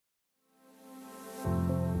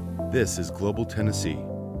This is Global Tennessee,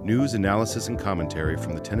 news, analysis, and commentary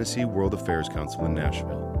from the Tennessee World Affairs Council in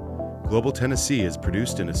Nashville. Global Tennessee is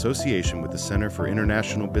produced in association with the Center for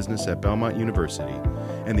International Business at Belmont University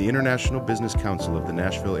and the International Business Council of the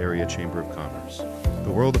Nashville Area Chamber of Commerce.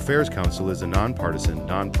 The World Affairs Council is a nonpartisan,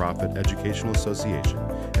 nonprofit educational association,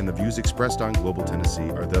 and the views expressed on Global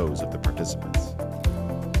Tennessee are those of the participants.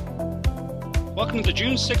 Welcome to the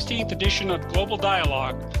June 16th edition of Global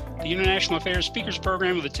Dialogue, the International Affairs Speakers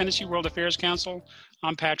Program of the Tennessee World Affairs Council.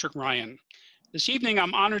 I'm Patrick Ryan. This evening,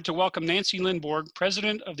 I'm honored to welcome Nancy Lindborg,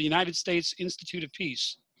 President of the United States Institute of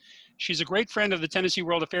Peace. She's a great friend of the Tennessee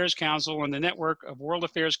World Affairs Council and the network of World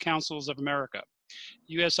Affairs Councils of America.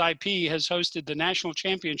 USIP has hosted the National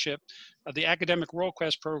Championship of the Academic World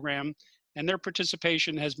Quest program, and their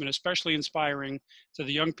participation has been especially inspiring to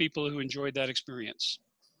the young people who enjoyed that experience.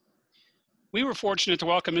 We were fortunate to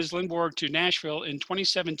welcome Ms. Lindborg to Nashville in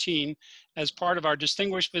 2017 as part of our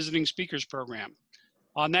Distinguished Visiting Speakers program.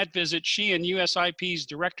 On that visit, she and USIP's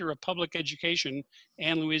Director of Public Education,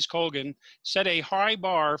 Ann-Louise Colgan, set a high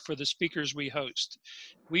bar for the speakers we host.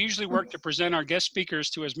 We usually work to present our guest speakers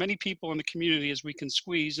to as many people in the community as we can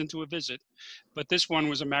squeeze into a visit, but this one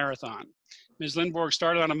was a marathon. Ms. Lindborg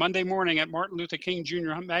started on a Monday morning at Martin Luther King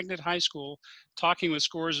Jr. Magnet High School, talking with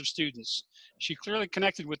scores of students. She clearly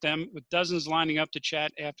connected with them, with dozens lining up to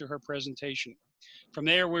chat after her presentation. From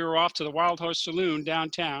there, we were off to the Wild Horse Saloon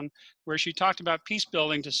downtown, where she talked about peace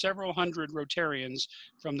building to several hundred Rotarians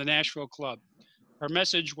from the Nashville Club. Her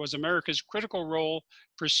message was America's critical role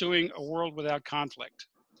pursuing a world without conflict.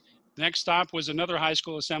 The next stop was another high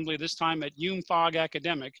school assembly, this time at Fogg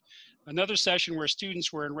Academic, another session where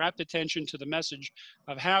students were in rapt attention to the message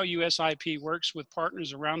of how USIP works with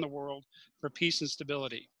partners around the world for peace and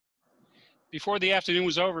stability. Before the afternoon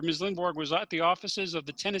was over, Ms. Lindborg was at the offices of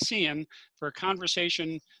the Tennessean for a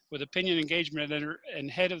conversation with opinion engagement editor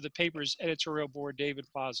and head of the paper's editorial board, David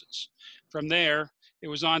Plazas. From there, it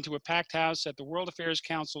was on to a packed house at the World Affairs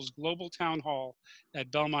Council's Global Town Hall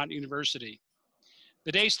at Belmont University.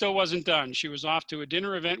 The day still wasn't done. She was off to a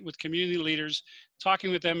dinner event with community leaders,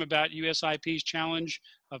 talking with them about USIP's challenge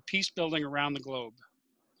of peace building around the globe.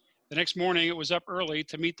 The next morning, it was up early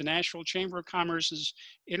to meet the Nashville Chamber of Commerce's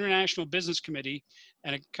International Business Committee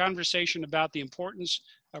and a conversation about the importance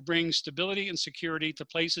of bringing stability and security to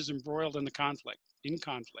places embroiled in conflict.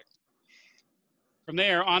 From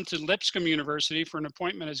there, on to Lipscomb University for an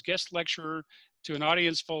appointment as guest lecturer to an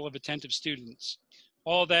audience full of attentive students.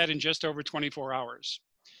 All that in just over 24 hours.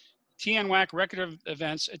 TNWAC record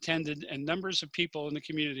events attended and numbers of people in the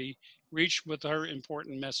community reached with her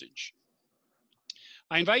important message.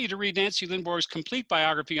 I invite you to read Nancy Lindborg's complete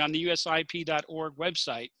biography on the USIP.org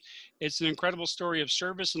website. It's an incredible story of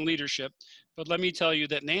service and leadership, but let me tell you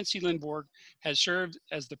that Nancy Lindborg has served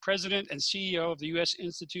as the President and CEO of the U.S.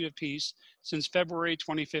 Institute of Peace since February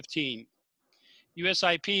 2015.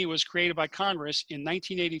 USIP was created by Congress in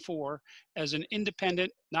 1984 as an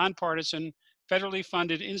independent, nonpartisan, federally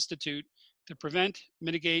funded institute to prevent,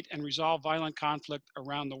 mitigate, and resolve violent conflict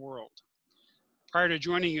around the world. Prior to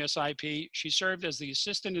joining USIP, she served as the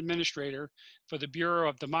Assistant Administrator for the Bureau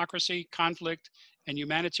of Democracy, Conflict, and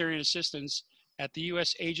Humanitarian Assistance at the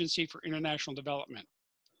U.S. Agency for International Development.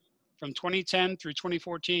 From 2010 through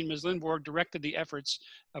 2014, Ms. Lindborg directed the efforts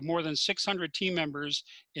of more than 600 team members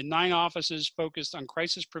in 9 offices focused on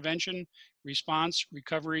crisis prevention, response,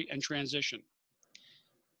 recovery, and transition.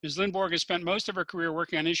 Ms. Lindborg has spent most of her career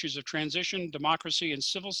working on issues of transition, democracy, and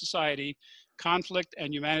civil society, conflict,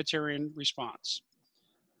 and humanitarian response.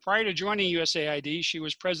 Prior to joining USAID, she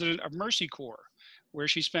was president of Mercy Corps, where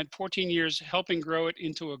she spent 14 years helping grow it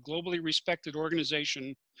into a globally respected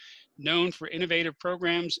organization known for innovative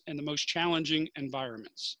programs and the most challenging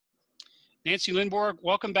environments. Nancy Lindborg,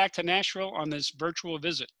 welcome back to Nashville on this virtual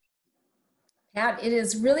visit. Pat, it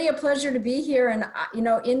is really a pleasure to be here. And, you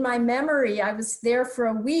know, in my memory, I was there for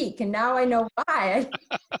a week, and now I know why.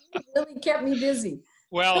 It really kept me busy.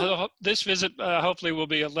 Well, this visit hopefully will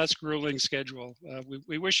be a less grueling schedule.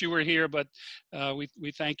 We wish you were here, but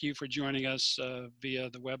we thank you for joining us via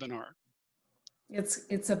the webinar.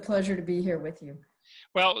 It's a pleasure to be here with you.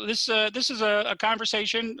 Well, this is a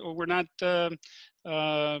conversation. We're not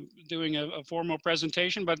doing a formal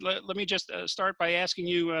presentation, but let me just start by asking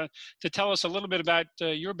you to tell us a little bit about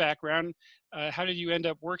your background. How did you end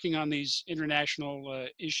up working on these international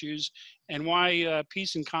issues, and why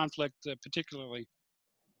peace and conflict particularly?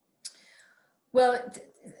 Well,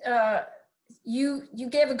 you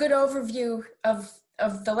gave a good overview of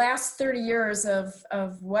the last 30 years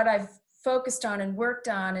of what I've focused on and worked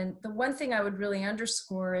on. And the one thing I would really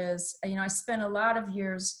underscore is, you know, I spent a lot of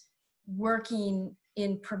years working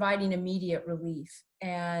in providing immediate relief.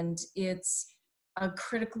 And it's a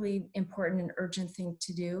critically important and urgent thing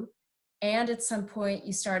to do. And at some point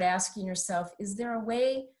you start asking yourself, is there a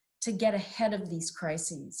way to get ahead of these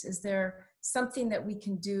crises? Is there something that we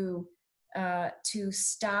can do to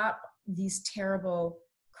stop these terrible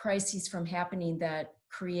crises from happening that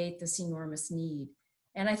create this enormous need?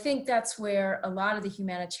 And I think that's where a lot of the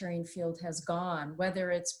humanitarian field has gone,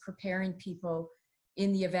 whether it's preparing people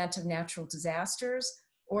in the event of natural disasters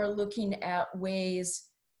or looking at ways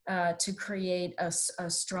to create a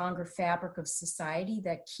stronger fabric of society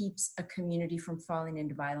that keeps a community from falling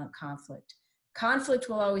into violent conflict. Conflict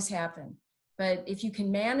will always happen, but if you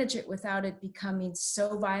can manage it without it becoming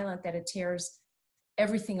so violent that it tears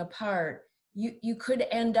everything apart, you could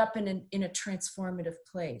end up in a transformative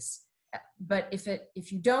place. But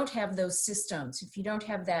if you don't have those systems, if you don't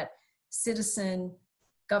have that citizen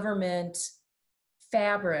government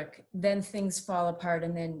fabric, then things fall apart,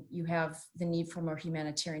 and then you have the need for more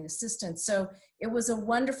humanitarian assistance. So it was a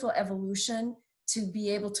wonderful evolution to be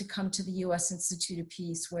able to come to the U.S. Institute of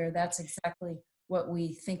Peace, where that's exactly what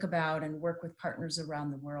we think about and work with partners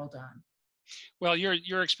around the world on. Well,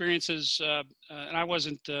 your experiences, and I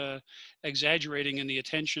wasn't exaggerating in the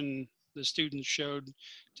attention the students showed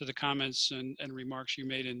to the comments and remarks you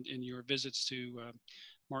made in your visits to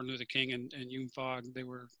Martin Luther King and Yun Fog. They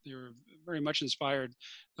were very much inspired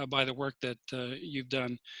by the work that you've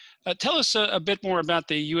done. Tell us a bit more about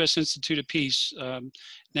the U.S. Institute of Peace.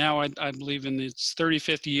 Now, I believe in its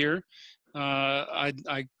 35th year.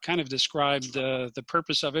 I kind of described the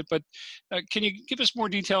purpose of it, but can you give us more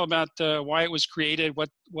detail about why it was created?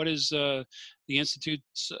 What is the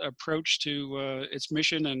Institute's approach to its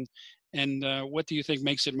mission, and what do you think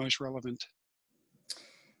makes it most relevant?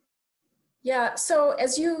 Yeah, so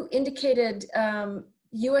as you indicated,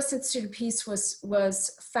 U.S. Institute of Peace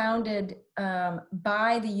was founded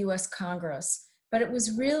by the U.S. Congress, but it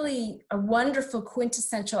was really a wonderful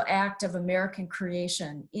quintessential act of American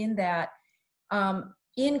creation in that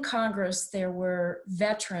in Congress there were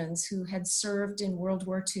veterans who had served in World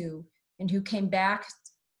War II and who came back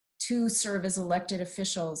to serve as elected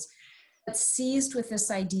officials, but seized with this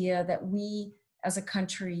idea that we as a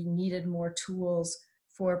country needed more tools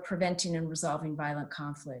for preventing and resolving violent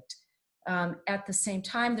conflict. At the same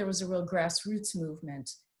time, there was a real grassroots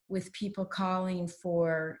movement with people calling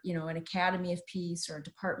for, an Academy of Peace or a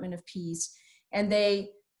Department of Peace, and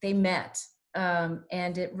they met,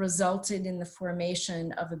 and it resulted in the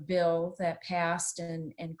formation of a bill that passed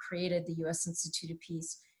and created the U.S. Institute of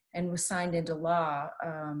Peace and was signed into law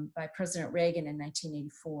by President Reagan in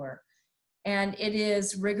 1984. And it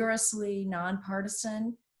is rigorously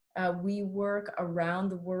nonpartisan. We work around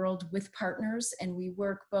the world with partners, and we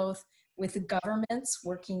work both with the governments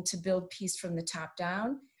working to build peace from the top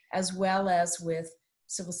down, as well as with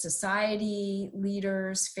civil society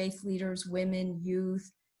leaders, faith leaders, women,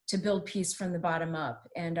 youth, to build peace from the bottom up.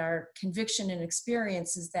 And our conviction and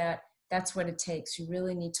experience is that that's what it takes. You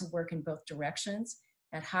really need to work in both directions,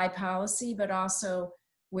 at high policy, but also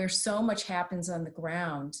where so much happens on the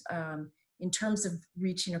ground in terms of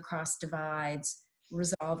reaching across divides,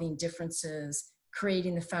 resolving differences,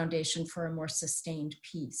 creating the foundation for a more sustained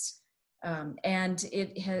peace. And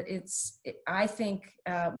I think,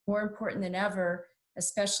 more important than ever,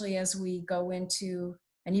 especially as we go into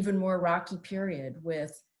an even more rocky period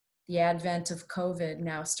with the advent of COVID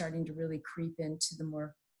now starting to really creep into the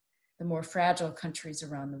more fragile countries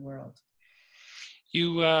around the world.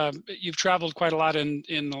 You've traveled quite a lot in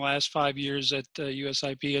the last 5 years at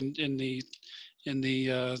USIP, and in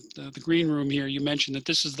the green room here, you mentioned that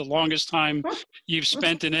this is the longest time you've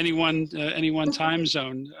spent in any one time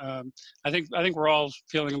zone. I think we're all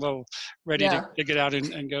feeling a little ready to get out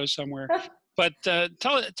and go somewhere. But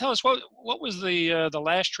tell us what was the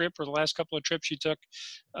last trip or the last couple of trips you took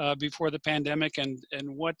before the pandemic, and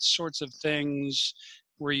what sorts of things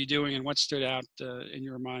were you doing, and what stood out in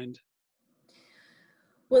your mind?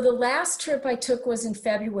 Well, the last trip I took was in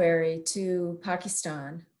February to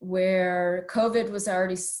Pakistan, where COVID was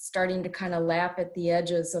already starting to kind of lap at the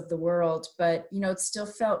edges of the world, but it still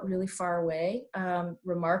felt really far away,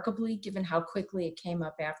 remarkably, given how quickly it came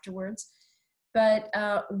up afterwards. But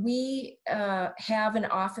we have an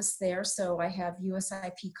office there, so I have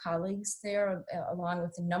USIP colleagues there, along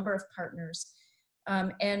with a number of partners,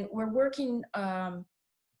 and we're working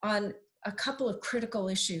on a couple of critical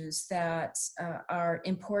issues that are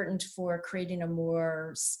important for creating a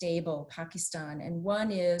more stable Pakistan. And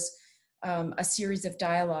one is a series of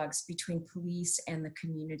dialogues between police and the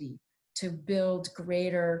community to build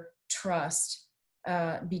greater trust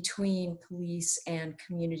between police and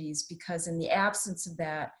communities, because in the absence of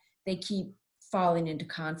that, they keep falling into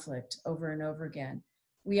conflict over and over again.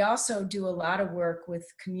 We also do a lot of work with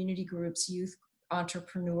community groups, youth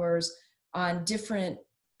entrepreneurs on different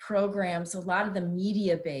programs, a lot of them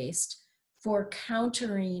media-based, for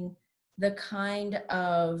countering the kind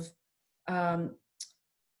of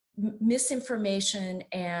misinformation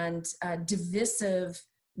and divisive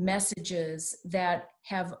messages that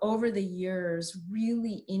have over the years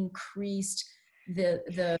really increased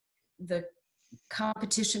the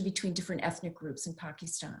competition between different ethnic groups in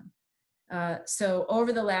Pakistan. So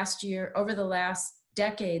over the last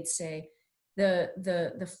decade, say,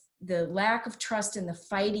 the lack of trust and the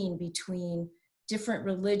fighting between different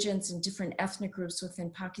religions and different ethnic groups within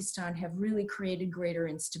Pakistan have really created greater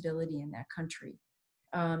instability in that country,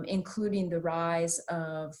 including the rise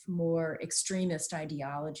of more extremist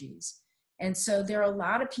ideologies. And so there are a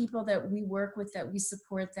lot of people that we work with, that we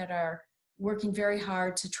support, that are working very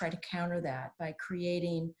hard to try to counter that by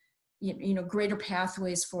creating, greater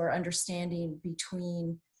pathways for understanding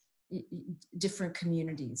between different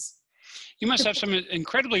communities. You must have some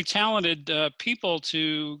incredibly talented people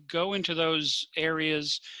to go into those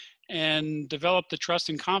areas and develop the trust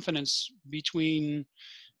and confidence between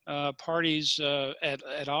parties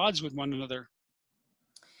at odds with one another.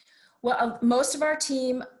 Well, most of our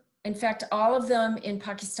team, in fact, all of them in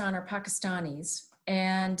Pakistan, are Pakistanis.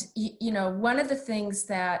 And, one of the things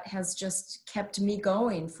that has just kept me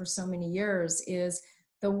going for so many years is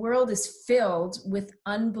the world is filled with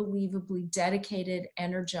unbelievably dedicated,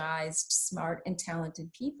 energized, smart, and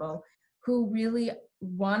talented people who really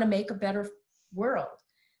want to make a better world.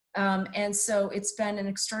 And so it's been an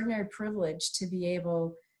extraordinary privilege to be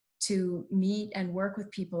able to meet and work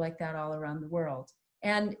with people like that all around the world.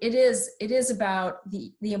 And it is about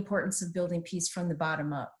the importance of building peace from the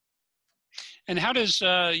bottom up. And how does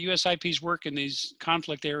USIP's work in these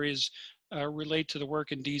conflict areas relate to the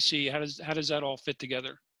work in DC? How does that all fit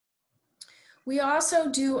together? We also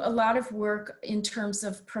do a lot of work in terms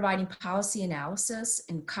of providing policy analysis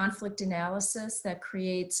and conflict analysis that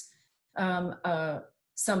creates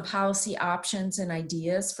some policy options and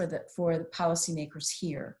ideas for the policymakers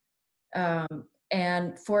here.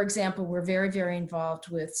 And for example, we're very, very involved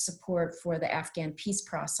with support for the Afghan peace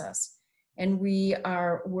process. And we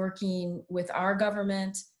are working with our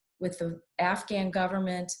government, with the Afghan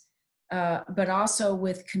government, but also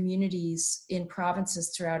with communities in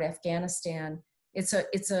provinces throughout Afghanistan. It's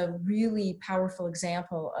a really powerful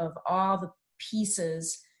example of all the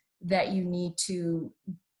pieces that you need to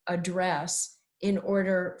address in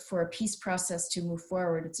order for a peace process to move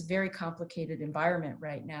forward. It's a very complicated environment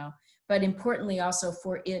right now, but importantly also,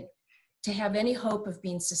 for it to have any hope of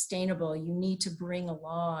being sustainable, you need to bring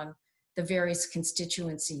along the various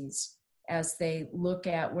constituencies as they look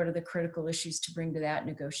at what are the critical issues to bring to that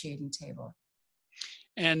negotiating table.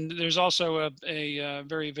 And there's also a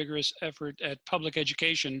very vigorous effort at public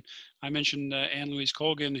education. I mentioned Ann-Louise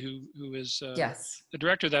Colgan, who is yes, the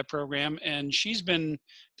director of that program, and she's been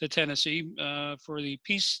to Tennessee for the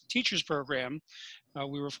Peace Teachers Program.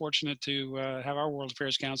 We were fortunate to have our World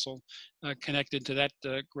Affairs Council connected to that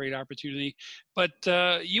great opportunity. But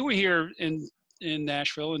you were here in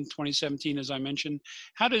Nashville in 2017, as I mentioned.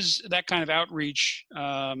 How does that kind of outreach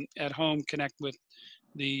at home connect with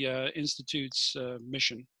the Institute's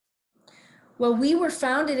mission? Well, we were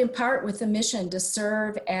founded in part with a mission to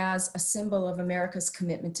serve as a symbol of America's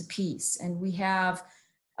commitment to peace. And we have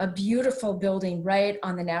a beautiful building right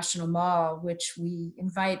on the National Mall, which we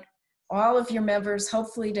invite all of your members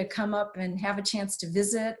hopefully to come up and have a chance to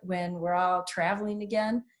visit when we're all traveling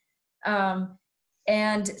again.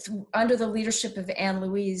 And under the leadership of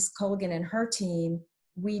Ann-Louise Colgan and her team,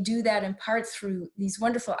 we do that in part through these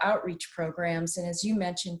wonderful outreach programs. And as you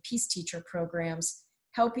mentioned, peace teacher programs,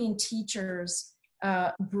 helping teachers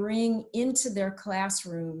bring into their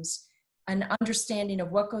classrooms an understanding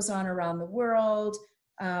of what goes on around the world,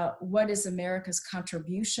 what is America's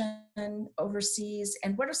contribution overseas,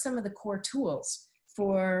 and what are some of the core tools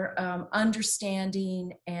for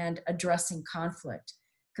understanding and addressing conflict.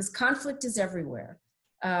 Because conflict is everywhere.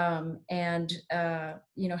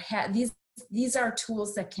 These are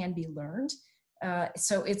tools that can be learned.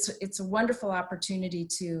 So it's a wonderful opportunity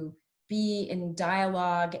to be in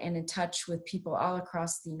dialogue and in touch with people all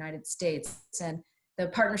across the United States. And the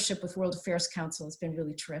partnership with World Affairs Council has been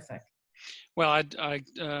really terrific. Well, I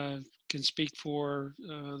can speak for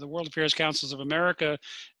the World Affairs Councils of America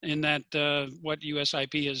in that what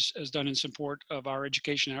USIP has done in support of our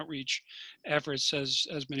education outreach efforts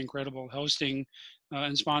has been incredible. Hosting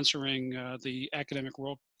and sponsoring the Academic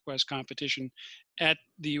World Quest competition at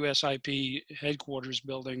the USIP headquarters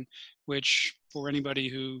building, which for anybody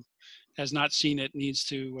who has not seen it needs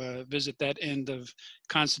to visit that end of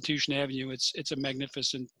Constitution Avenue. It's a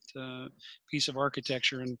magnificent piece of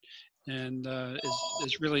architecture, and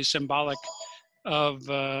is really symbolic of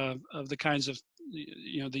the kinds of,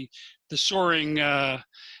 you know, the soaring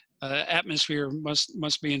atmosphere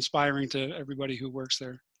must be inspiring to everybody who works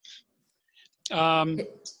there.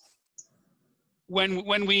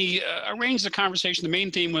 When we arranged the conversation, the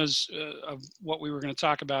main theme was of what we were going to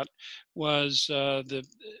talk about was the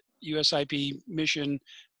USIP mission,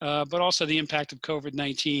 but also the impact of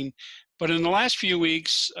COVID-19. But in the last few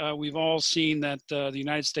weeks, we've all seen that the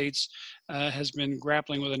United States has been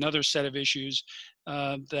grappling with another set of issues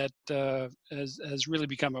that has really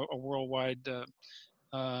become a worldwide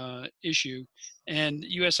issue. And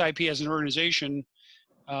USIP as an organization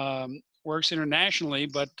works internationally,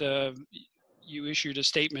 but you issued a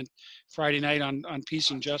statement Friday night on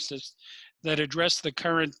peace and justice that addressed the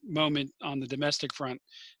current moment on the domestic front.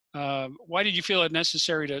 Why did you feel it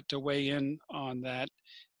necessary to weigh in on that?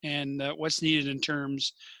 And what's needed in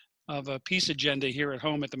terms of a peace agenda here at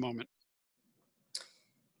home at the moment?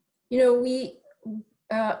 You know,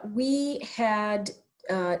 we had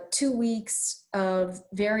 2 weeks of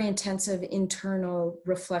very intensive internal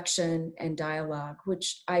reflection and dialogue,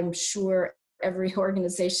 which I'm sure every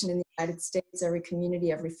organization in the United States, every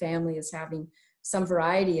community, every family is having some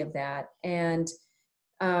variety of that. And,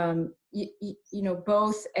 you know,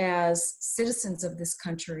 both as citizens of this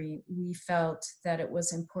country, we felt that it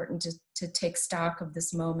was important to take stock of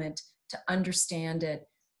this moment, to understand it,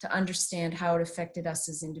 to understand how it affected us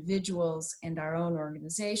as individuals and our own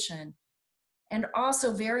organization. And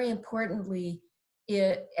also, very importantly,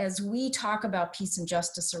 as we talk about peace and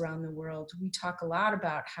justice around the world, we talk a lot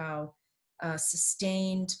about how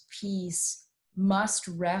sustained peace must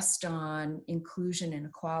rest on inclusion and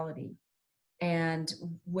equality. And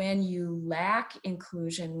when you lack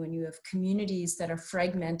inclusion, when you have communities that are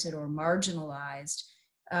fragmented or marginalized,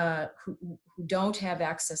 who don't have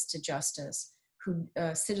access to justice,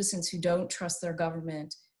 citizens who don't trust their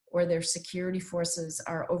government or their security forces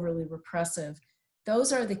are overly repressive,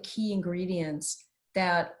 those are the key ingredients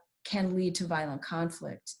that can lead to violent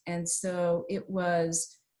conflict. And so it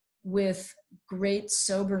was with great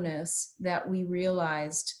soberness that we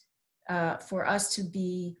realized for us to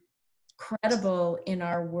be credible in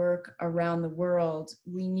our work around the world,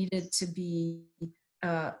 we needed to be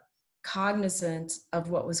cognizant of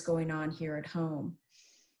what was going on here at home.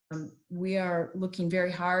 We are looking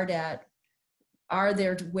very hard at, are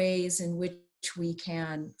there ways in which we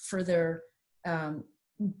can further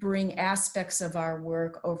bring aspects of our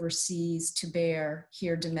work overseas to bear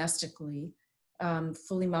here domestically,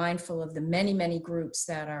 fully mindful of the many, many groups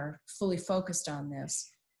that are fully focused on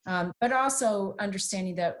this. But also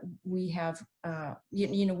understanding that we have,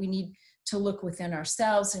 you know, we need to look within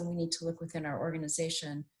ourselves and we need to look within our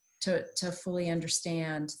organization to fully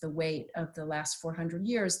understand the weight of the last 400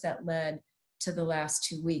 years that led to the last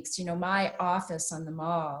 2 weeks. You know, my office on the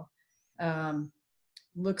Mall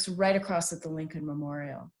looks right across at the Lincoln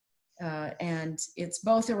Memorial. And it's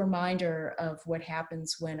both a reminder of what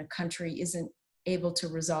happens when a country isn't able to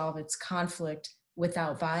resolve its conflict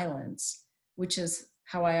without violence, which is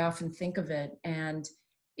how I often think of it. And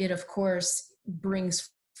it, of course, brings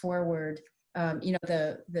forward, you know,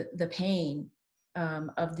 the pain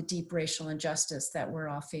of the deep racial injustice that we're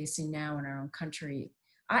all facing now in our own country.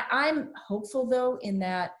 I'm hopeful, though, in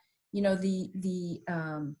that, you know, the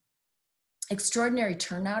extraordinary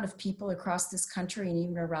turnout of people across this country and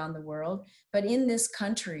even around the world, but in this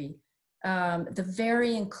country, the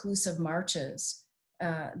very inclusive marches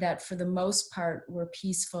that for the most part were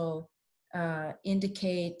peaceful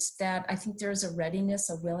indicate that I think there's a readiness,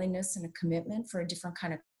 a willingness, and a commitment for a different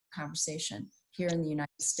kind of conversation here in the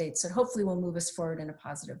United States that hopefully will move us forward in a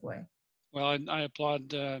positive way. Well, I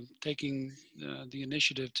applaud taking the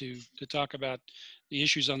initiative to talk about the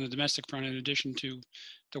issues on the domestic front, in addition to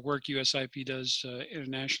the work USIP does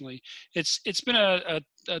internationally. It's been a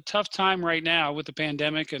tough time right now with the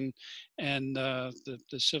pandemic and the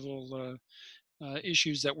civil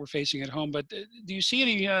issues that we're facing at home. But do you see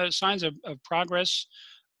any signs of progress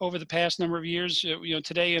over the past number of years? You know,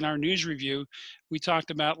 today in our news review, we talked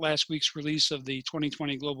about last week's release of the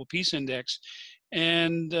 2020 Global Peace Index,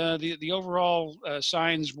 and the overall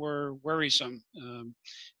signs were worrisome.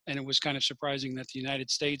 And it was kind of surprising that the United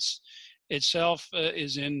States itself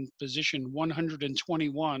is in position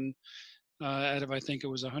 121 out of, I think it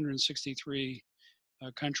was 163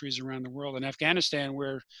 countries around the world. And Afghanistan,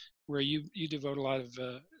 where you devote a lot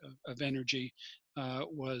of energy,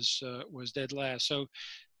 was dead last. So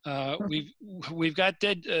we've got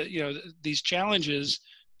you know, these challenges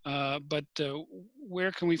but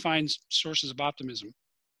where can we find sources of optimism?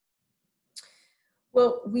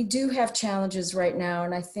 Well, we do have challenges right now,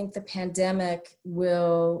 and I think the pandemic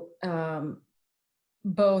will,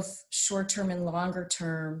 both short-term and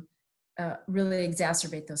longer-term, really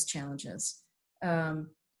exacerbate those challenges.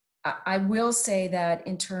 I will say that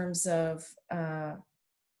in terms of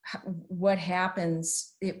what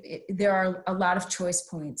happens, there are a lot of choice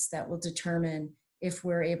points that will determine if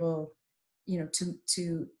we're able,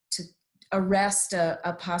 to arrest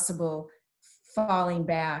a possible falling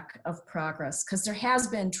back of progress, because there has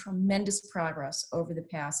been tremendous progress over the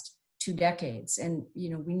past 2 decades. And,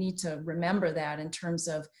 we need to remember that in terms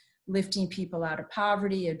of lifting people out of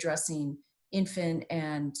poverty, addressing infant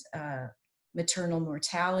and maternal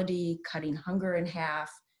mortality, cutting hunger in half,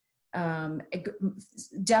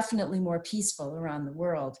 definitely more peaceful around the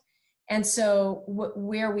world. And so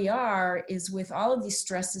where we are is with all of these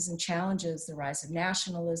stresses and challenges, the rise of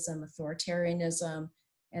nationalism, authoritarianism,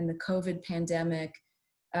 and the COVID pandemic,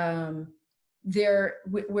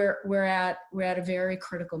 we're at a very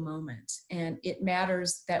critical moment, and it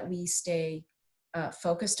matters that we stay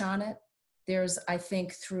focused on it. There's, I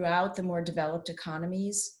think, throughout the more developed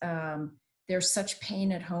economies, there's such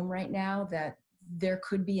pain at home right now that there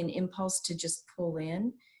could be an impulse to just pull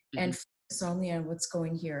in and focus only on what's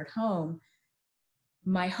going here at home.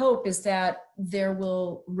 My hope is that there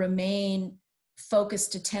will remain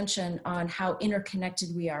focused attention on how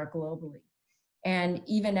interconnected we are globally. And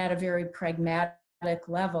even at a very pragmatic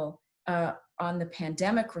level, on the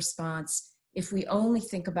pandemic response, if we only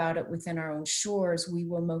think about it within our own shores, we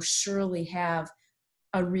will most surely have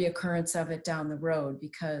a reoccurrence of it down the road,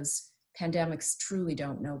 because pandemics truly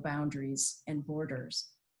don't know boundaries and borders.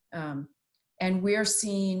 And we're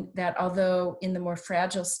seeing that although in the more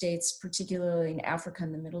fragile states, particularly in Africa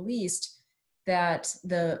and the Middle East, that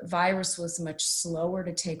the virus was much slower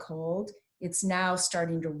to take hold, it's now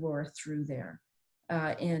starting to roar through there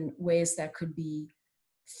in ways that could be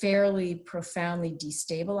fairly profoundly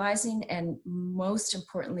destabilizing, and most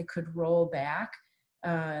importantly could roll back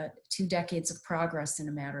 2 decades of progress in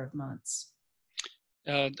a matter of months.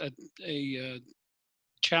 A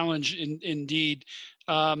challenge indeed.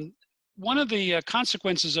 One of the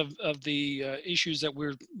consequences of the issues that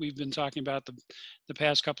we've been talking about the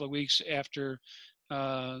past couple of weeks after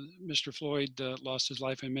Mr. Floyd lost his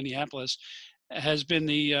life in Minneapolis has been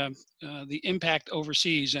the impact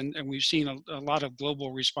overseas, and we've seen a lot of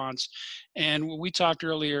global response. And we talked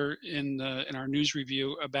earlier in our news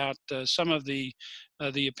review about some of the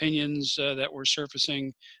opinions that were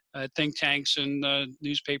surfacing think tanks and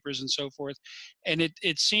newspapers and so forth. And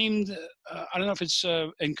it seemed, I don't know if it's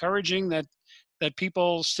encouraging that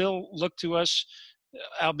people still look to us,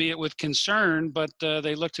 albeit with concern, but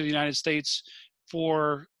they look to the United States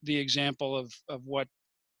for the example of what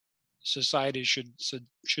society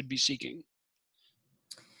should be seeking.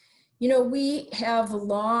 We have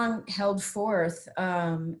long held forth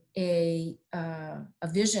a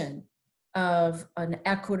vision of an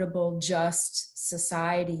equitable, just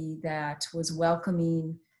society that was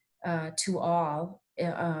welcoming to all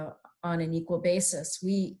on an equal basis.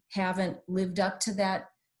 We haven't lived up to that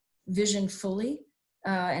vision fully,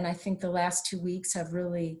 and I think the last 2 weeks have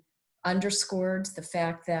really underscored the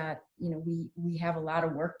fact that we have a lot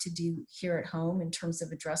of work to do here at home in terms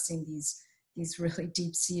of addressing these really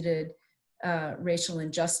deep-seated racial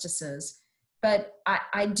injustices. But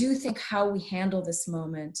I do think how we handle this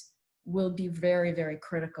moment will be very, very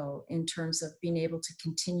critical in terms of being able to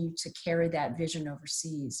continue to carry that vision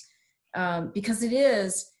overseas, because it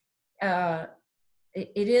is an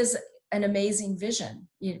amazing vision.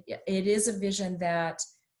 It is a vision that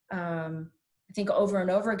I think over and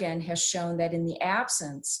over again has shown that in the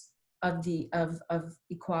absence of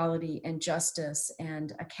equality and justice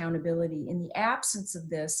and accountability, in the absence of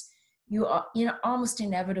this, you almost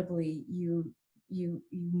inevitably you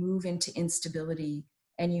move into instability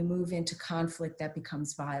and you move into conflict that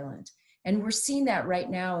becomes violent. And we're seeing that right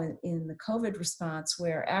now in the COVID response,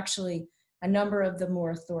 where actually a number of the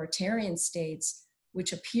more authoritarian states,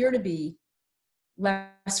 which appear to be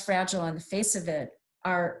less fragile on the face of it,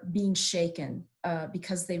 are being shaken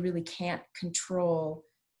because they really can't control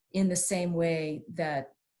in the same way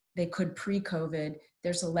that they could pre-COVID.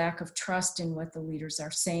 There's a lack of trust in what the leaders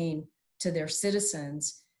are saying to their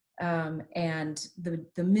citizens, and the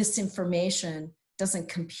misinformation doesn't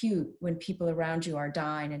compute when people around you are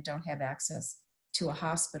dying and don't have access to a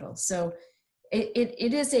hospital. So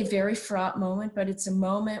it is a very fraught moment, but it's a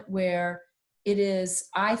moment where it is,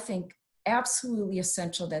 I think, absolutely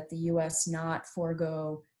essential that the U.S. not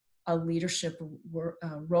forego a leadership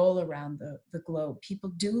role around the globe.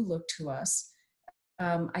 People do look to us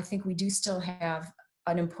I think we do still have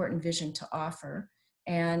an important vision to offer.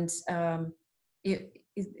 And we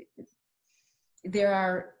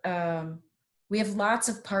have lots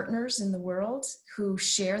of partners in the world who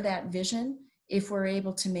share that vision if we're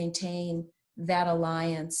able to maintain that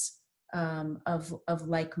alliance of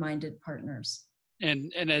like-minded partners.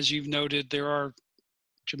 And as you've noted, there are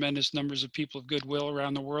tremendous numbers of people of goodwill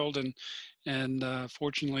around the world, and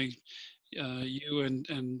fortunately, you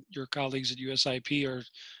and your colleagues at USIP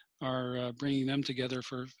are bringing them together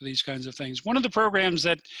for these kinds of things. One of the programs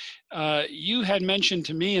that you had mentioned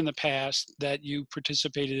to me in the past that you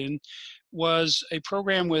participated in was a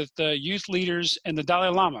program with youth leaders and the Dalai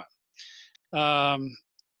Lama.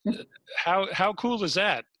 How cool is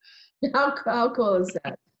that? How cool is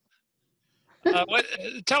that?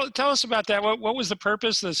 Tell us about that. What was the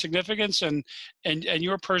purpose, the significance, and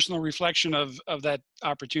your personal reflection of that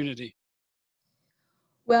opportunity?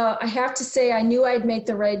 Well, I have to say, I knew I'd make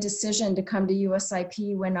the right decision to come to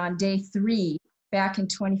USIP when on day 3, back in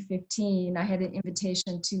 2015, I had an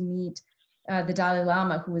invitation to meet the Dalai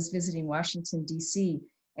Lama, who was visiting Washington, D.C.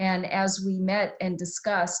 And as we met and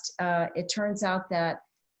discussed, it turns out that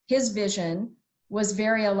his vision was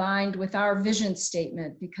very aligned with our vision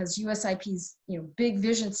statement, because USIP's big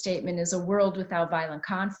vision statement is a world without violent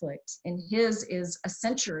conflict, and his is a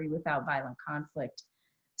century without violent conflict.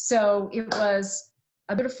 So it was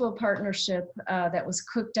a beautiful partnership that was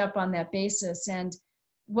cooked up on that basis. And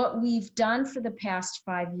what we've done for the past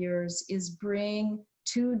 5 years is bring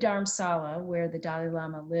to Dharamsala, where the Dalai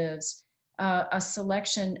Lama lives, a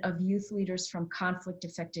selection of youth leaders from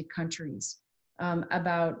conflict-affected countries.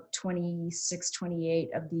 About 26, 28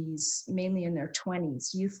 of these, mainly in their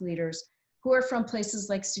 20s, youth leaders who are from places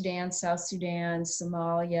like Sudan, South Sudan,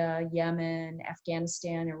 Somalia, Yemen,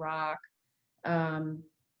 Afghanistan, Iraq,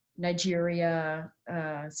 Nigeria,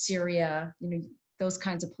 Syria, those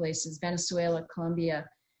kinds of places, Venezuela, Colombia.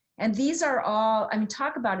 And these are all,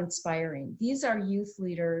 talk about inspiring. These are youth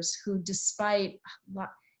leaders who, despite,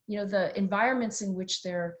 the environments in which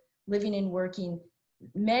they're living and working,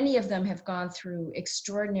 many of them have gone through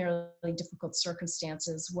extraordinarily difficult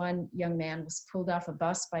circumstances. One young man was pulled off a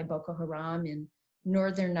bus by Boko Haram in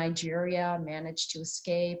northern Nigeria, managed to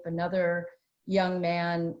escape. Another young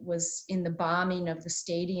man was in the bombing of the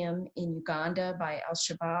stadium in Uganda by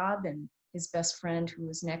Al-Shabaab, and his best friend who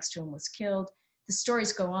was next to him was killed. The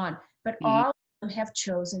stories go on, but all of them have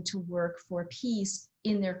chosen to work for peace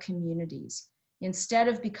in their communities. Instead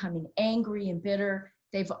of becoming angry and bitter,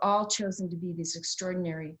 they've all chosen to be these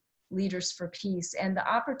extraordinary leaders for peace. And the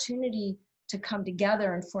opportunity to come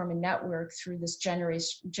together and form a network through this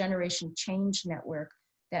Generation Change Network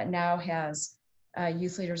that now has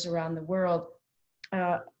youth leaders around the world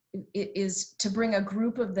is to bring a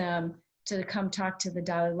group of them to come talk to the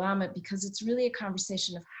Dalai Lama, because it's really a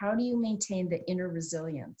conversation of how do you maintain the inner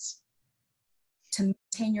resilience, to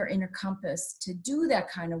maintain your inner compass, to do that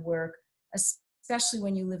kind of work, especially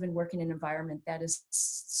when you live and work in an environment that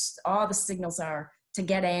is, all the signals are to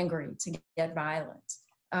get angry, to get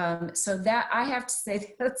violent. So that, I have to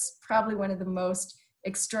say, that's probably one of the most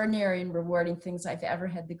extraordinary and rewarding things I've ever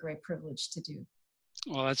had the great privilege to do.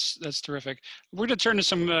 Well, that's terrific. We're going to turn to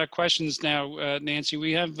some questions now, Nancy.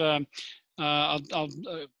 We have, I'll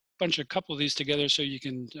bunch a couple of these together so you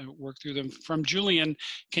can work through them. From Julian,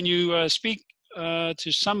 can you speak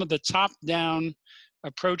to some of the top-down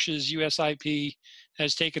approaches USIP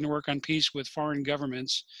has taken to work on peace with foreign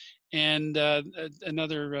governments? And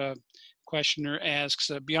another questioner asks,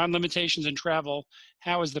 beyond limitations in travel,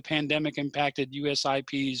 how has the pandemic impacted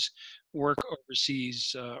USIP's work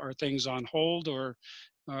overseas? Are things on hold, or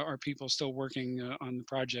are people still working on the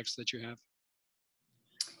projects that you have?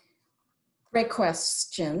 Great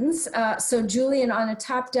questions. So Julian, on a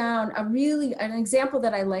top-down, an example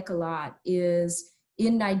that I like a lot is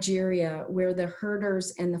in Nigeria, where the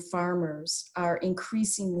herders and the farmers are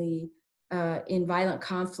increasingly in violent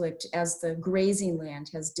conflict as the grazing land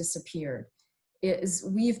has disappeared.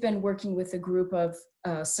 We've been working with a group of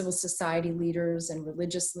civil society leaders and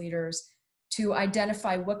religious leaders to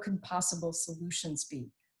identify what could possible solutions be.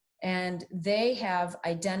 And they have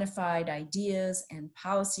identified ideas and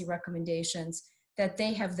policy recommendations that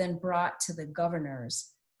they have then brought to the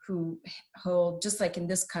governors, who hold, just like in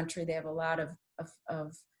this country, they have a lot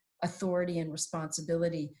of authority and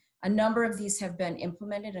responsibility. A number of these have been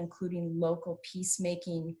implemented, including local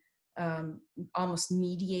peacemaking, almost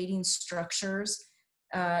mediating structures.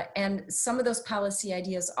 And some of those policy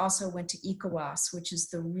ideas also went to ECOWAS, which is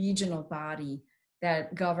the regional body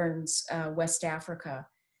that governs West Africa.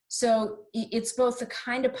 So it's both the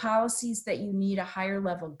kind of policies that you need a higher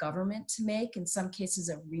level government to make, in some cases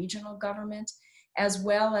a regional government, as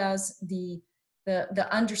well as the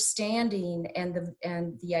understanding and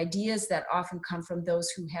the ideas that often come from those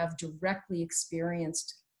who have directly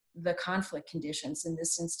experienced the conflict conditions, in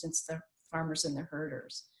this instance, the farmers and the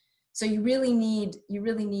herders. So you really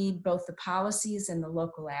need both the policies and the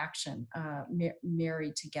local action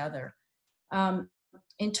married together.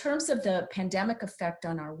 In terms of the pandemic effect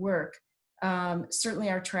on our work, certainly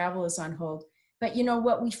our travel is on hold. But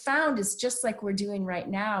what we found is, just like we're doing right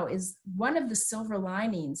now, is one of the silver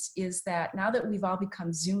linings is that now that we've all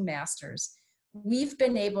become Zoom masters, we've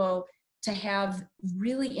been able to have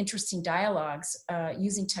really interesting dialogues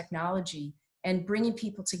using technology and bringing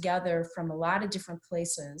people together from a lot of different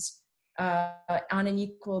places on an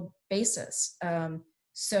equal basis.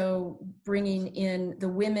 So bringing in the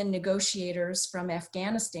women negotiators from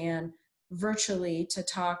Afghanistan virtually to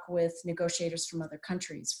talk with negotiators from other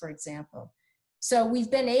countries, for example. So we've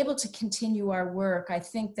been able to continue our work. I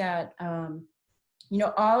think that,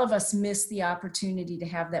 all of us miss the opportunity to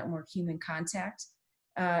have that more human contact.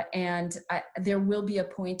 There will be a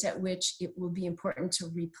point at which it will be important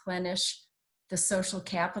to replenish the social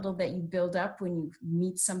capital that you build up when you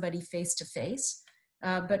meet somebody face to face.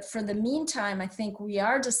 But for the meantime, I think we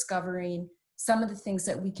are discovering some of the things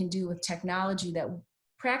that we can do with technology,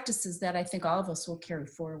 practices that I think all of us will carry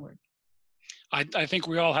forward. I think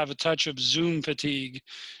we all have a touch of Zoom fatigue.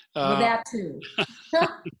 Well, that too.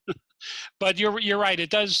 But you're right. It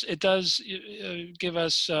does give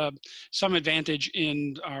us some advantage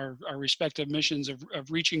in our respective missions of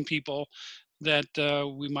reaching people that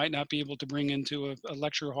we might not be able to bring into a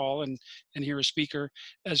lecture hall and hear a speaker,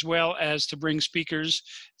 as well as to bring speakers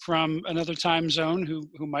from another time zone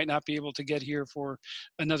who might not be able to get here for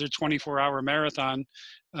another 24-hour marathon.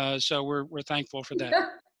 So we're thankful for that.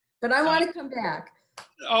 But I want to come back.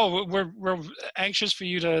 Oh, we're anxious for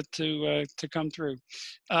you to come through.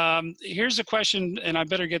 Here's a question, and I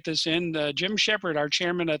better get this in. Jim Shepard, our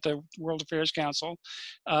chairman at the World Affairs Council.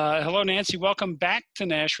 Hello, Nancy. Welcome back to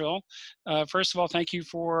Nashville. First of all, thank you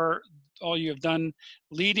for all you have done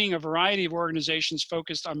leading a variety of organizations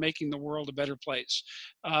focused on making the world a better place.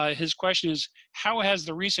 His question is, how has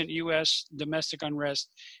the recent U.S. domestic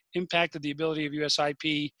unrest impacted the ability of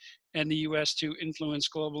USIP and the U.S. to influence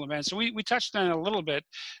global events? So we touched on it a little bit,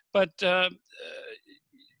 but on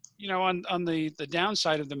the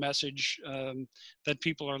downside of the message that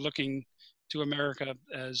people are looking to America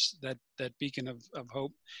as that beacon of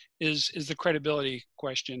hope is the credibility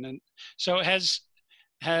question. And so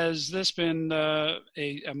has this been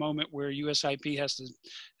a moment where USIP has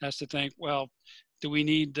to think, well, do we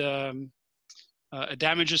need a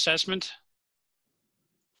damage assessment?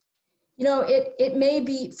 It may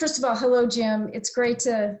be, first of all, hello, Jim. It's great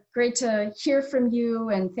to hear from you,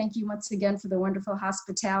 and thank you once again for the wonderful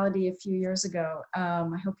hospitality a few years ago. I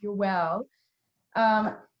hope you're well.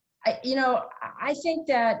 I think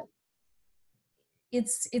that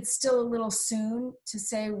it's still a little soon to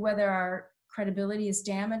say whether our credibility is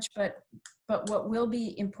damaged, but what will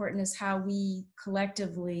be important is how we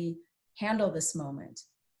collectively handle this moment.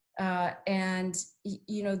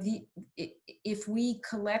 If we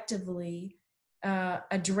collectively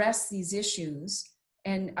address these issues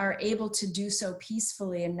and are able to do so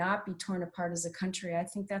peacefully and not be torn apart as a country, I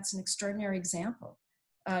think that's an extraordinary example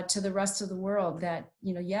to the rest of the world that,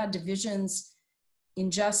 divisions,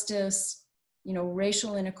 injustice,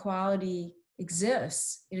 racial inequality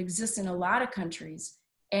exists. It exists in a lot of countries,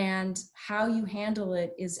 and how you handle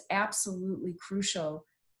it is absolutely crucial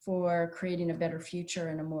for creating a better future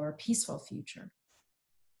and a more peaceful future.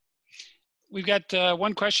 We've got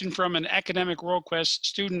one question from an academic WorldQuest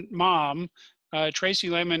student mom. Tracy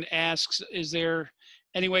Lehman asks, is there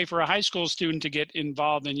any way for a high school student to get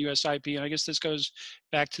involved in USIP? And I guess this goes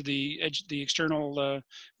back to the external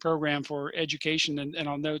program for education. And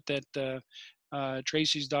I'll note that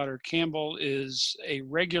Tracy's daughter Campbell is a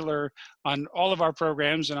regular on all of our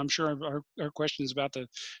programs, and I'm sure our question is about to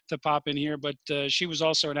pop in here, but she was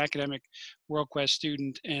also an academic WorldQuest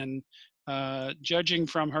student, and judging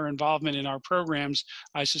from her involvement in our programs,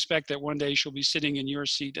 I suspect that one day she'll be sitting in your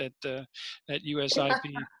seat at USIP.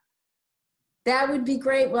 That would be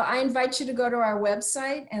great. Well, I invite you to go to our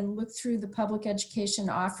website and look through the public education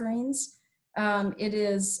offerings. It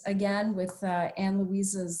is, again, with Anne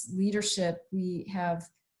Louise's leadership, we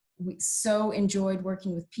so enjoyed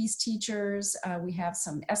working with peace teachers. We have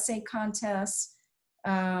some essay contests.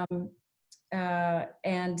 And,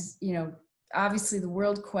 obviously the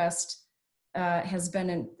WorldQuest has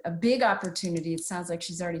been a big opportunity. It sounds like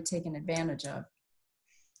she's already taken advantage of.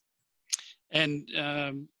 And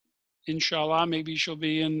inshallah, maybe she'll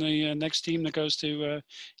be in the next team that goes to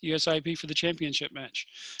USIP for the championship match.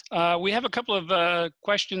 We have a couple of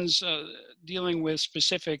questions dealing with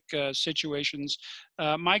specific situations.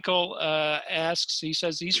 Michael asks, he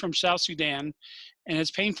says he's from South Sudan, and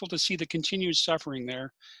it's painful to see the continued suffering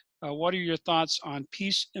there. What are your thoughts on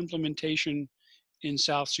peace implementation in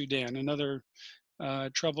South Sudan? Another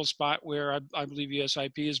trouble spot where I believe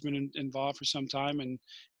USIP has been involved for some time, and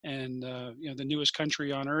you know, the newest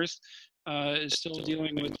country on earth is still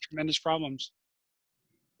dealing with tremendous problems.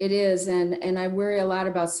 It is, and I worry a lot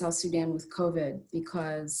about South Sudan with COVID,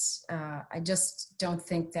 because I just don't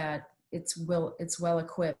think that it's well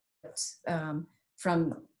equipped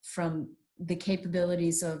from the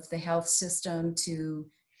capabilities of the health system to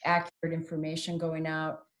accurate information going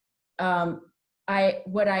out.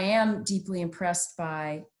 What I am deeply impressed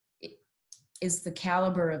by is the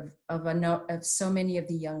caliber of so many of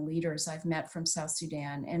the young leaders I've met from South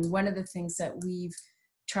Sudan. And one of the things that we've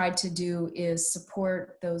tried to do is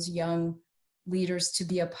support those young leaders to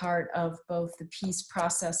be a part of both the peace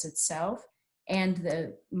process itself and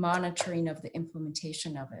the monitoring of the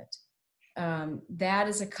implementation of it. That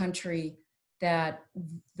is a country that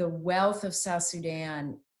the wealth of South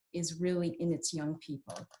Sudan is really in its young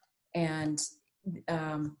people. And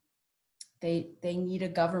they need a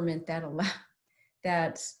government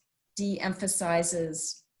that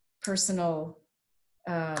de-emphasizes personal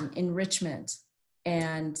enrichment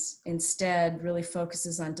and instead really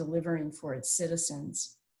focuses on delivering for its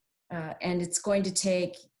citizens. And it's going to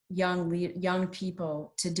take young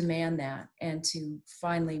people to demand that and to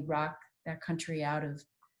finally rock that country out of,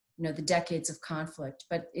 you know, the decades of conflict.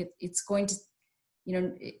 But it's going to, you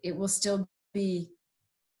know, it will still be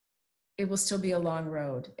a long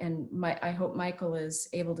road. And I hope Michael is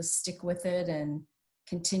able to stick with it and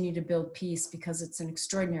continue to build peace, because it's an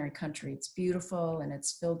extraordinary country. It's beautiful, and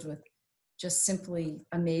it's filled with just simply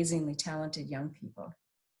amazingly talented young people.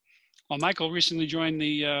 Well, Michael recently joined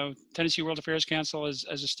the Tennessee World Affairs Council as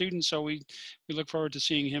a student, so we look forward to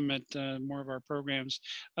seeing him at more of our programs.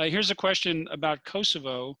 Here's a question about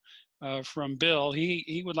Kosovo from Bill.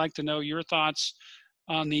 He would like to know your thoughts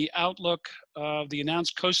on the outlook of the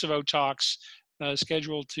announced Kosovo talks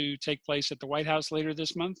scheduled to take place at the White House later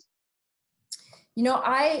this month. You know,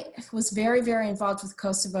 I was very, very involved with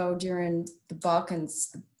Kosovo during the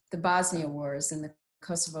Balkans, the Bosnia wars, and the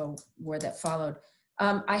Kosovo war that followed.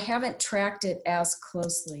 I haven't tracked it as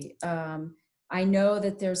closely. I know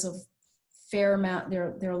that there's a fair amount,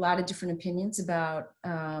 there are a lot of different opinions about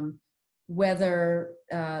whether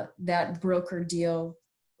that broker deal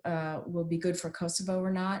will be good for Kosovo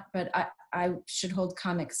or not, but I should hold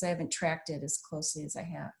comment because I haven't tracked it as closely as I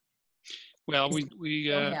have. Well,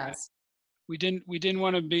 we didn't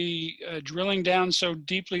want to be drilling down so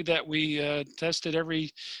deeply that we tested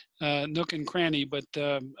every nook and cranny, but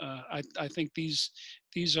I think these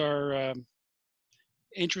are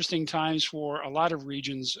interesting times for a lot of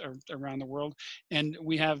regions around the world. And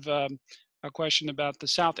we have a question about the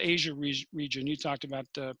South Asia region. You talked about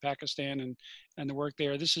Pakistan and the work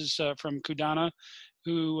there. This is from Kudana,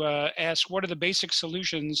 who asks, what are the basic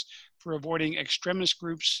solutions for avoiding extremist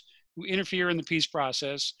groups who interfere in the peace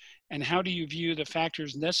process, and how do you view the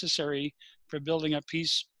factors necessary for building a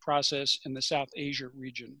peace process in the South Asia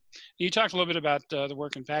region? You talked a little bit about the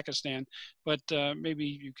work in Pakistan, but maybe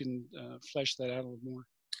you can flesh that out a little more.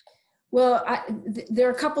 Well, there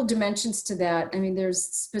are a couple dimensions to that. I mean, there's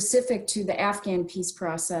specific to the Afghan peace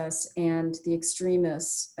process and the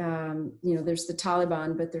extremists. You know, there's the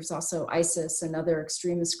Taliban, but there's also ISIS and other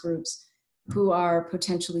extremist groups who are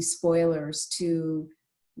potentially spoilers to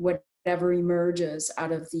whatever emerges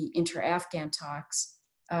out of the inter-Afghan talks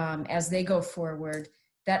as they go forward.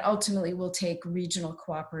 That ultimately will take regional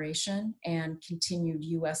cooperation and continued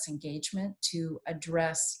U.S. engagement to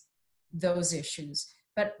address those issues.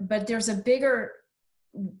 But there's a bigger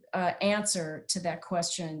answer to that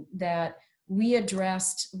question that we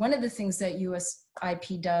addressed. One of the things that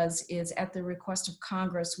USIP does is, at the request of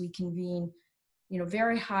Congress, we convene, you know,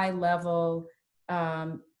 very high level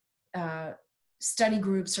study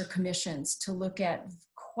groups or commissions to look at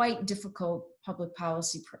quite difficult public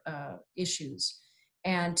policy issues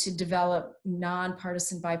and to develop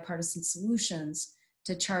nonpartisan, bipartisan solutions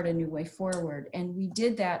to chart a new way forward. And we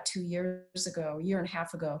did that 2 years ago, a year and a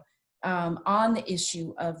half ago, on the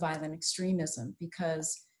issue of violent extremism,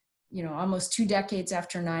 because, you know, almost 2 decades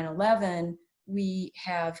after 9/11, we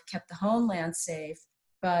have kept the homeland safe,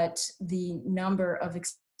 but the number of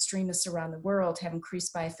extremists around the world have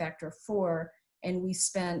increased by a factor of 4, and we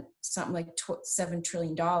spent something like $7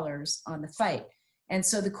 trillion on the fight. And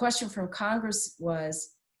so the question from Congress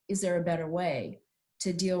was, is there a better way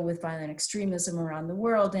to deal with violent extremism around the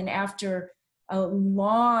world. And after a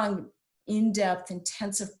long, in-depth,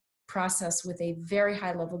 intensive process with a very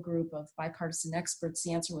high-level group of bipartisan experts,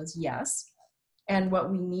 the answer was yes. And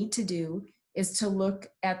what we need to do is to look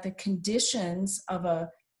at the conditions of a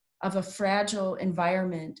fragile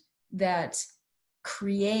environment that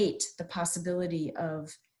create the possibility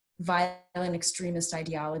of violent extremist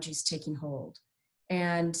ideologies taking hold.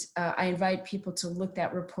 And I invite people to look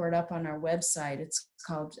that report up on our website. It's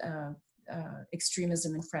called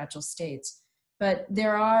Extremism in Fragile States. But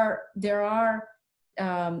there are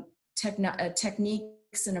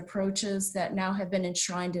techniques and approaches that now have been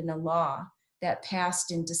enshrined in a law that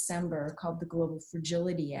passed in December called the Global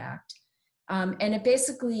Fragility Act. And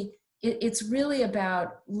it's really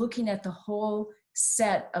about looking at the whole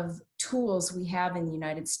set of tools we have in the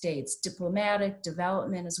United States, diplomatic,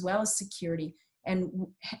 development, as well as security, and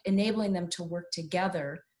enabling them to work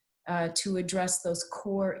together to address those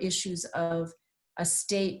core issues of a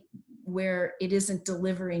state where it isn't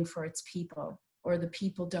delivering for its people, or the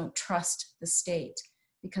people don't trust the state,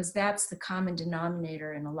 because that's the common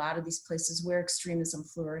denominator in a lot of these places where extremism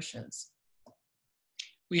flourishes.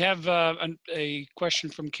 We have a question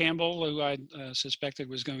from Campbell, who I suspected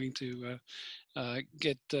was going to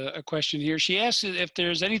get a question here. She asks if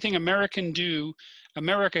there's anything America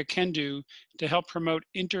can do to help promote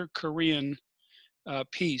inter-Korean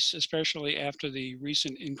peace, especially after the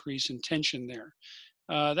recent increase in tension there.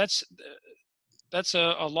 That's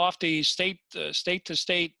a lofty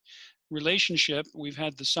state-to-state relationship. We've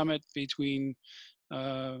had the summit between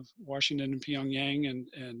Washington and Pyongyang,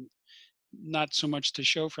 and not so much to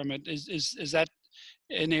show from it. Is that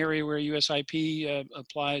an area where USIP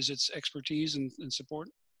applies its expertise and support?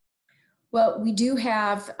 Well, we do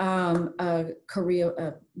have a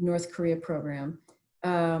North Korea program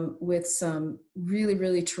with some really,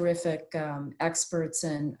 really terrific experts.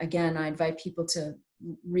 And again, I invite people to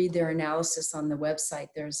read their analysis on the website.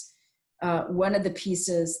 There's one of the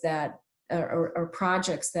pieces that, or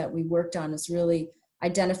projects that we worked on, is really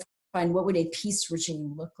identifying what would a peace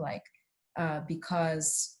regime look like.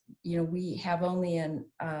 Because we have only an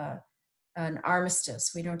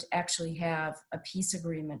armistice. We don't actually have a peace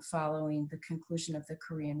agreement following the conclusion of the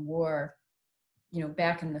Korean War,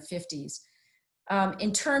 back in the 50s.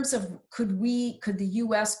 In terms of could the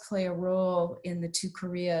U.S. play a role in the two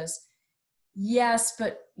Koreas? Yes,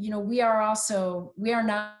 but we are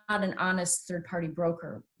not an honest third-party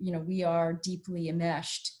broker. We are deeply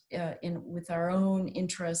enmeshed with our own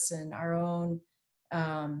interests and our own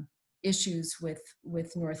issues with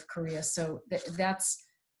North Korea. So that's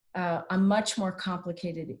a much more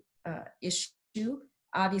complicated issue.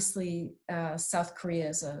 Obviously, South Korea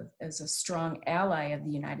is a strong ally of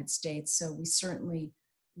the United States, so we certainly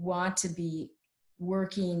want to be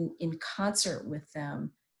working in concert with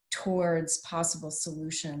them towards possible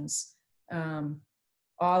solutions,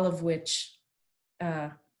 all of which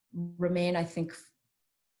remain, I think,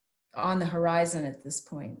 on the horizon at this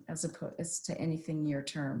point, as opposed to anything near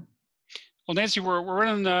term. Well, Nancy, we're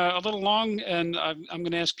running a little long, and I'm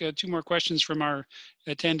going to ask two more questions from our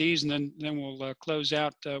attendees, and then we'll close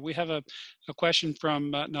out. We have a question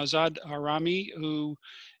from Nazad Harami, who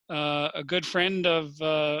a good friend of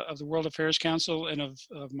the World Affairs Council and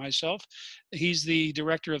of myself. He's the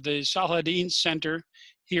director of the Saladin Center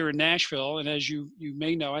here in Nashville, and as you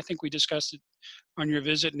may know, I think we discussed it on your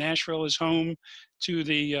visit, Nashville is home to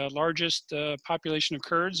the largest population of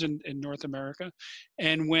Kurds in North America.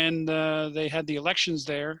 And when they had the elections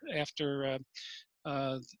there after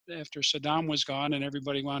Saddam was gone and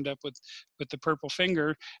everybody wound up with the purple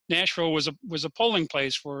finger, Nashville was a polling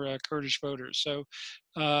place for Kurdish voters. So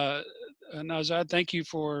Nazad, thank you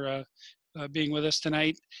for being with us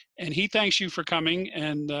tonight. And he thanks you for coming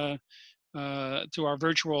and to our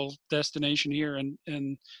virtual destination here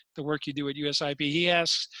and the work you do at USIP. He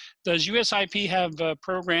asks, does USIP have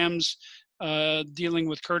programs dealing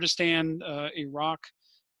with Kurdistan, Iraq,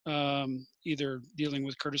 either dealing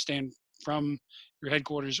with Kurdistan from your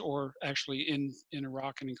headquarters or actually in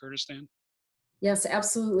Iraq and in Kurdistan? Yes,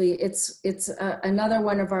 absolutely. It's another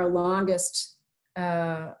one of our longest,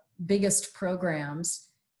 biggest programs.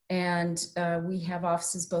 And we have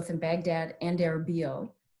offices both in Baghdad and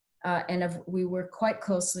Erbil. We work quite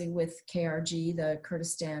closely with KRG, the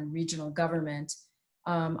Kurdistan regional government,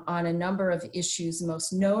 on a number of issues,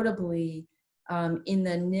 most notably in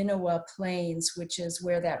the Nineveh Plains, which is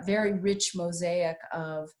where that very rich mosaic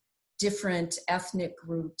of different ethnic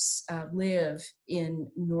groups live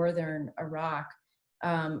in northern Iraq.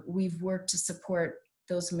 We've worked to support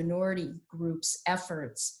those minority groups'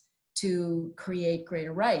 efforts to create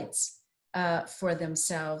greater rights. for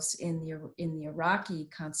themselves in the Iraqi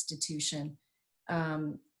constitution,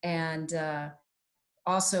 and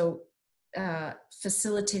also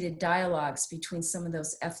facilitated dialogues between some of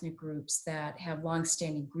those ethnic groups that have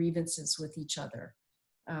longstanding grievances with each other,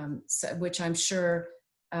 which I'm sure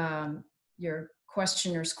your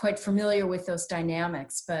questioner is quite familiar with those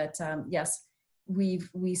dynamics. But yes, we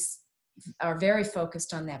are very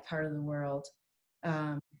focused on that part of the world,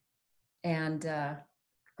 and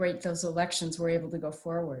great those elections were able to go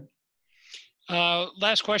forward.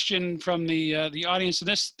 Last question from the audience.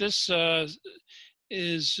 This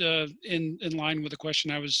is in line with the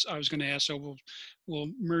question I was going to ask. So we'll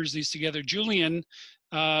merge these together. Julian,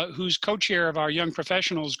 who's co-chair of our Young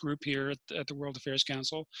Professionals group here at the World Affairs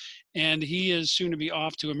Council, and he is soon to be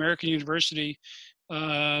off to American University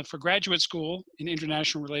for graduate school in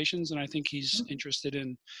international relations, and I think he's interested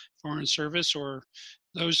in foreign service or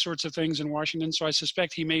those sorts of things in Washington. So I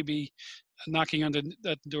suspect he may be knocking on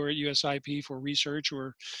the door at USIP for research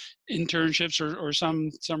or internships or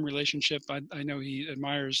some relationship. I know he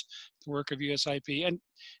admires the work of USIP. And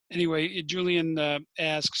anyway, Julian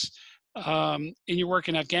asks, in your work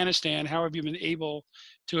in Afghanistan, how have you been able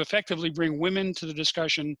to effectively bring women to the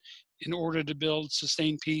discussion in order to build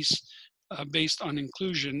sustained peace based on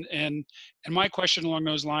inclusion? And my question along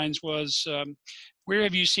those lines was, where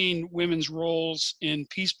have you seen women's roles in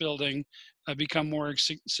peace building become more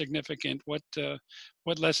significant?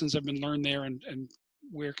 What lessons have been learned there, and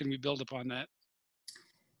where can we build upon that?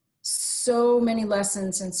 So many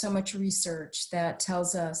lessons and so much research that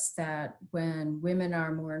tells us that when women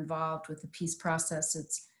are more involved with the peace process,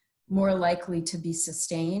 it's more likely to be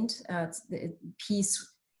sustained.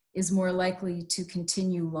 Peace is more likely to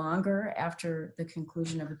continue longer after the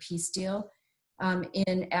conclusion of a peace deal.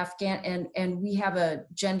 In Afghan, and we have a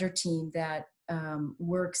gender team that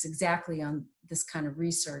works exactly on this kind of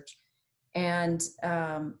research. And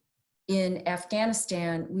in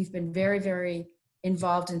Afghanistan, we've been very, very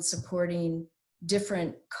involved in supporting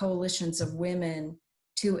different coalitions of women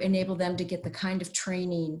to enable them to get the kind of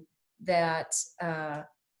training that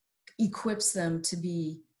equips them to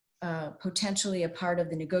be potentially a part of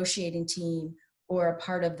the negotiating team or a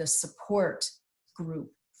part of the support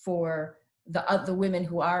group for the women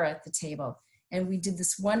who are at the table. And we did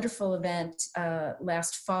this wonderful event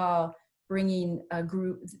last fall, bringing a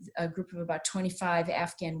group of about 25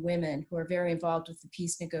 Afghan women who are very involved with the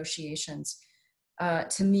peace negotiations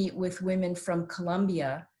to meet with women from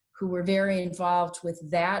Colombia who were very involved with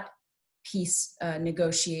that peace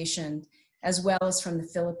negotiation, as well as from the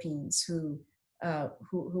Philippines who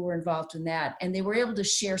were involved in that. And they were able to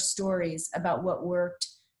share stories about what worked,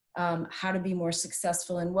 how to be more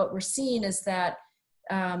successful. And what we're seeing is that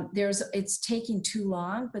it's taking too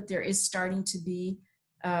long, but there is starting to be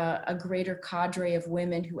a greater cadre of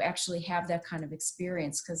women who actually have that kind of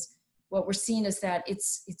experience. Because what we're seeing is that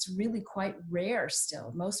it's really quite rare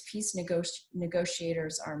still. Most peace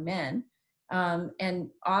negotiators are men, and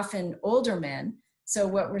often older men. So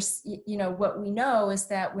what we know is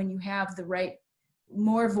that when you have the right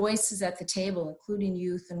more voices at the table, including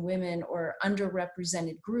youth and women or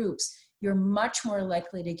underrepresented groups, you're much more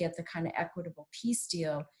likely to get the kind of equitable peace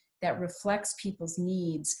deal that reflects people's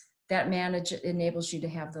needs, that enables you to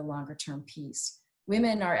have the longer term peace.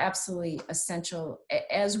 Women are absolutely essential,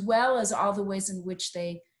 as well as all the ways in which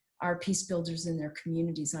they are peace builders in their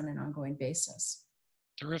communities on an ongoing basis.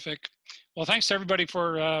 Terrific. Well, thanks to everybody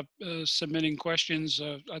for submitting questions.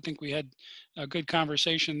 I think we had a good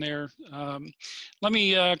conversation there. Let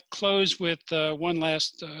me close with one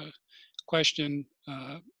last question,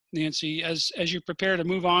 Nancy. As you prepare to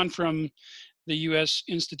move on from the U.S.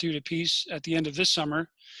 Institute of Peace at the end of this summer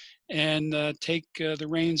and take the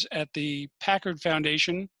reins at the Packard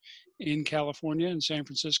Foundation in California and San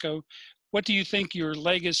Francisco, what do you think your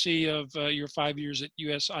legacy of your 5 years at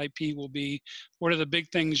USIP will be? What are the big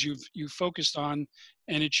things you've focused on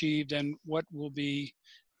and achieved, and what will be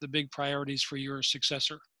the big priorities for your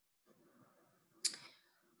successor?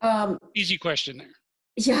 Easy question there.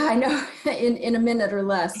 Yeah, I know, in a minute or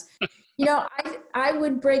less. I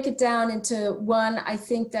would break it down into one. I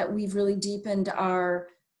think that we've really deepened our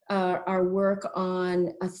work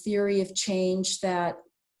on a theory of change that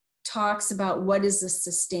talks about what is a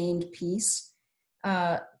sustained peace,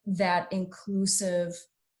 that inclusive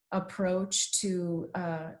approach to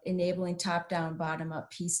enabling top-down,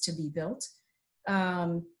 bottom-up peace to be built.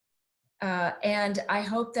 And I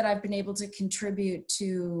hope that I've been able to contribute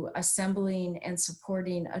to assembling and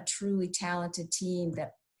supporting a truly talented team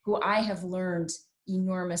who I have learned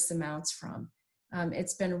enormous amounts from.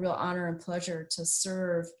 It's been a real honor and pleasure to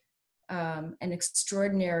serve an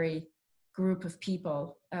extraordinary group of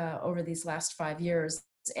people over these last 5 years.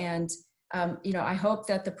 And, I hope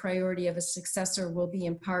that the priority of a successor will be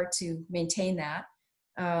in part to maintain that.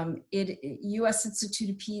 U.S. Institute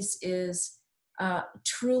of Peace is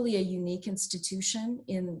truly a unique institution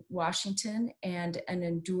in Washington and an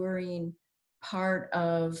enduring part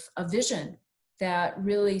of a vision that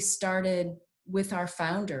really started with our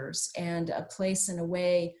founders, and a place and a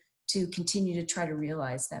way to continue to try to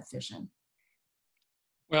realize that vision.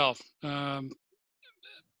 Well,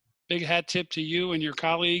 big hat tip to you and your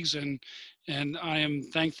colleagues, and I am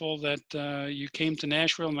thankful that you came to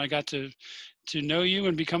Nashville and I got to know you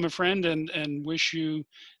and become a friend, and wish you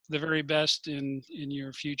the very best in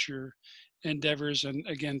your future endeavors. And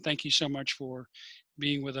again, thank you so much for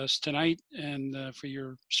being with us tonight, and for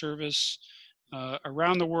your service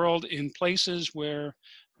around the world in places where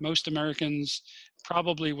most Americans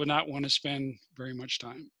probably would not want to spend very much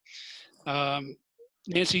time.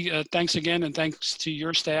 Nancy, thanks again, and thanks to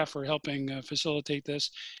your staff for helping facilitate this,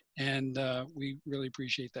 and we really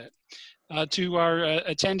appreciate that. To our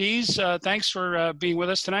attendees, thanks for being with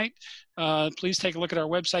us tonight. Please take a look at our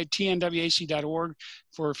website, tnwac.org,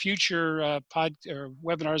 for future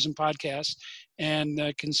webinars and podcasts, and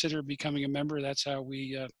consider becoming a member. That's how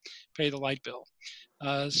we pay the light bill.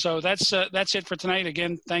 So that's it for tonight.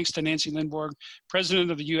 Again, thanks to Nancy Lindborg, President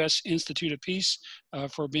of the U.S. Institute of Peace,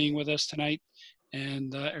 for being with us tonight.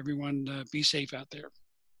 And everyone, be safe out there.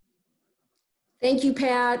 Thank you,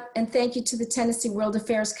 Pat, and thank you to the Tennessee World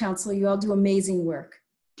Affairs Council. You all do amazing work.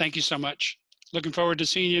 Thank you so much. Looking forward to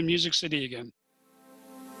seeing you in Music City again.